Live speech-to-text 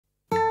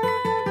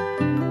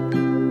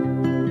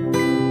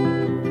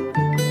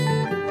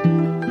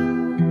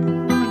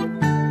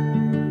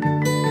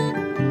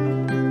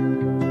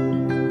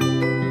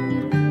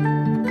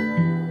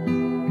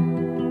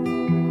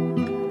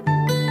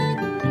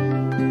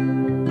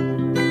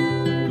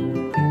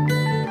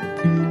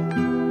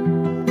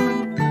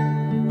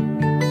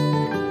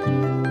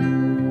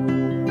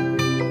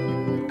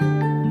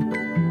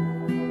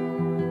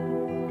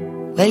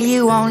Well,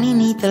 you only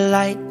need the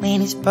light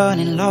when it's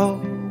burning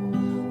low.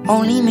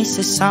 Only miss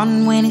the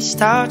sun when it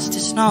starts to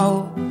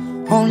snow.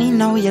 Only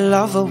know you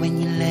love her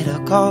when you let her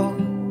go.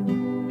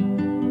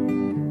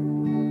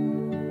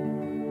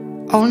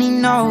 Only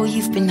know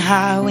you've been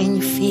high when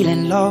you're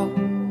feeling low.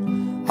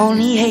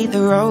 Only hate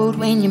the road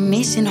when you're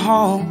missing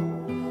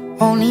home.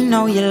 Only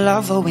know you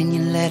love her when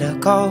you let her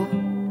go.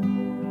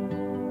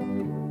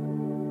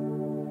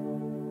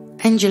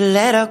 And you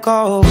let her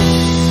go.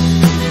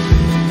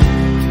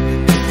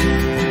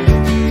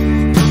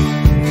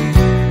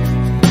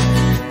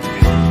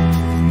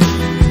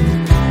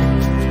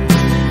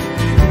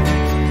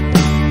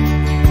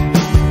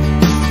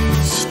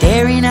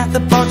 Staring at the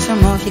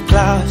bottom of your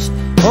glass,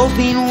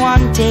 hoping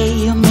one day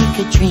you'll make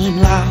a dream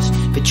last.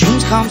 But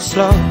dreams come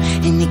slow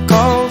and they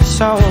go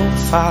so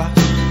fast.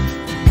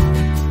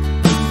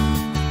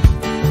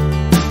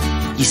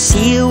 You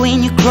see it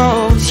when you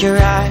close your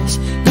eyes.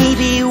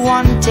 Maybe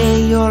one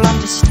day you'll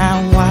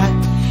understand why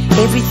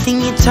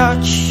everything you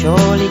touch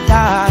surely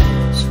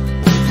dies.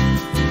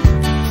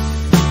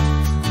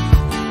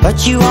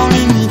 But you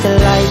only need the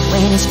light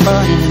when it's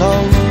burning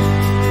low.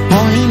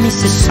 Only miss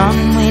the sun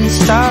when it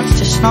starts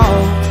to snow.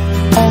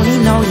 Only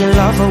know you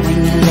love her when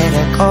you let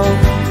her go.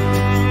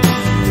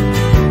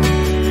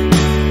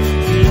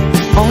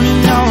 Only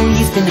know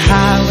you've been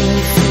high when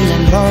you're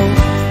feeling low.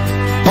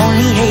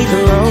 Only hate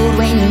the road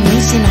when you're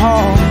missing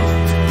home.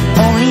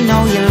 Only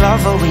know you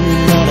love her when you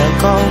let her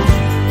go.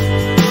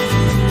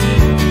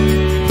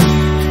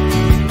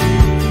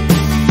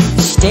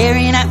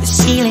 Staring at the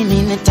ceiling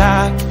in the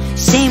dark,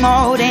 same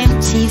old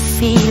empty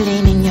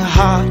feeling in your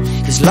heart.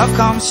 Cause love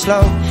comes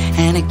slow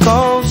and it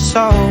goes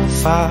so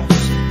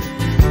fast.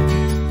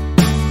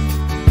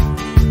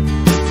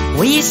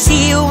 Well, you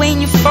see it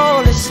when you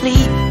fall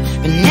asleep,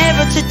 but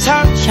never to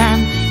touch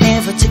and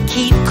never to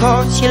keep.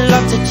 Cause you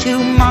loved her too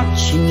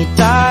much and you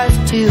dive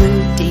too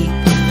deep.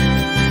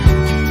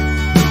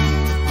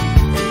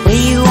 Well,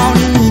 you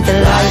only need the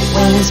light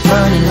when it's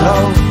burning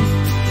low.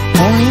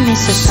 Only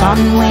miss the sun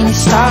when it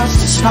starts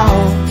to snow.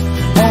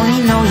 Only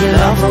know you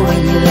love her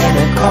when you let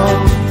her go.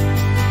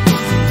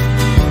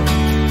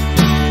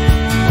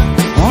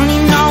 Only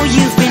know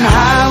you've been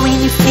high when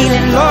you're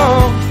feeling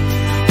low.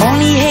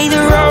 Only hate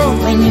the road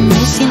when you're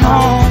missing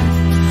home.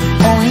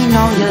 Only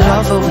know you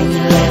love her when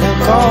you let her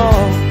go.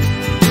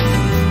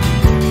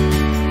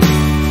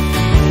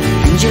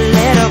 And you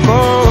let her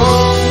go.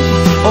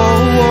 Oh,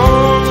 oh,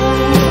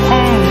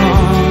 oh,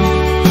 oh.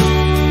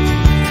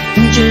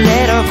 And you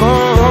let her go.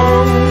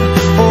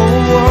 Oh,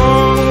 oh,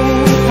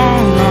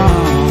 oh, oh.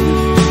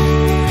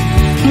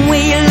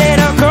 Will you let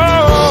her go?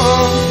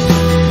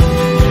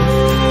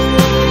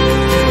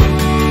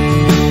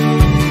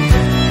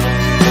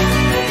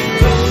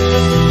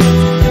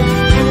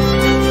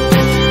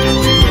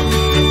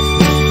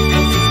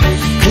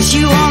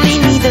 You only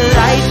need the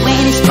light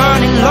when it's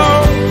burning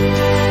low.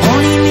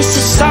 Only miss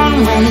the sun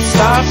when it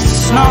starts to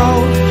snow.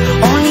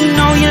 Only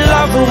know you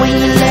love her when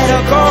you let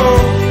her go.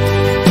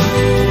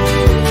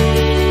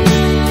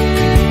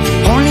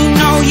 Only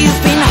know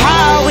you've been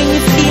high when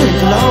you're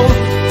feeling low.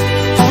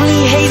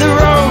 Only hate the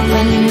road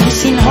when you're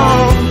missing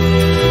home.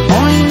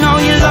 Only know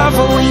you love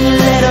her when you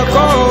let her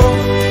go.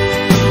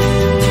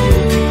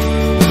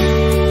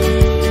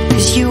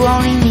 Cause you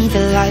only need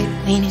the light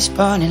when it's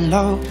burning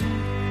low.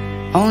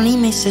 Only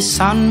miss the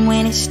sun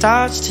when it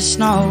starts to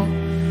snow.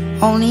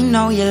 Only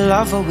know you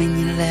love her when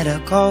you let her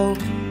go.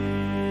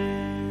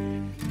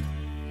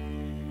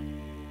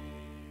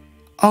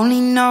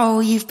 Only know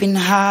you've been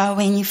high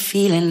when you're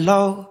feeling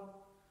low.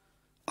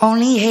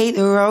 Only hate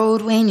the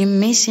road when you're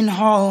missing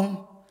home.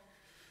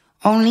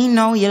 Only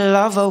know you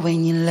love her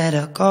when you let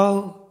her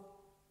go.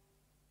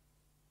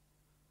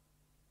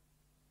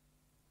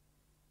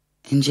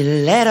 And you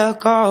let her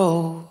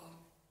go.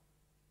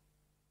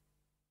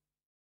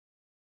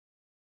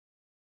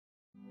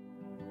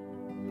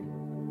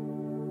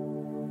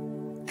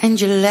 And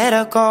you let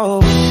her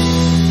go.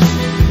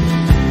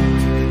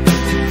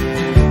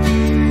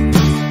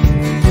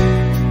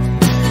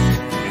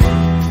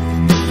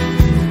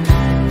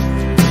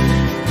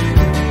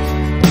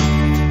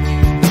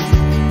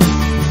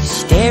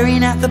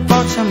 Staring at the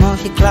bottom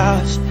of your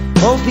glass,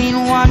 hoping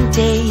one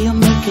day you'll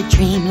make a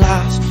dream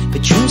last.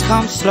 But dreams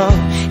come slow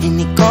and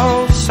they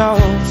go so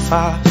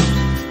fast.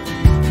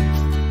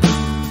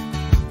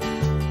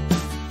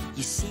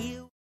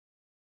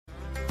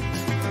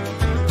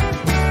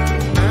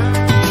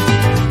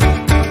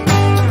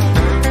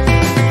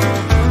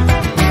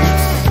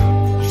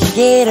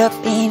 Get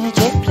up in a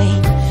jet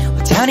plane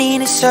or down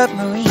in a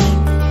submarine.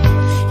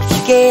 If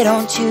you get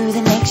onto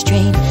the next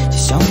train to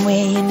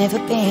somewhere you've never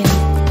been.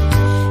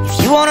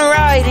 If you wanna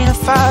ride in a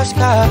fast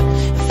car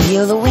and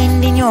feel the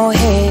wind in your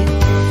hair,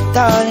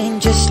 darling,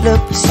 just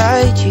look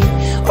beside you.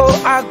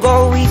 Oh, I'll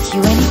go with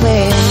you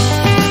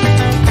anywhere.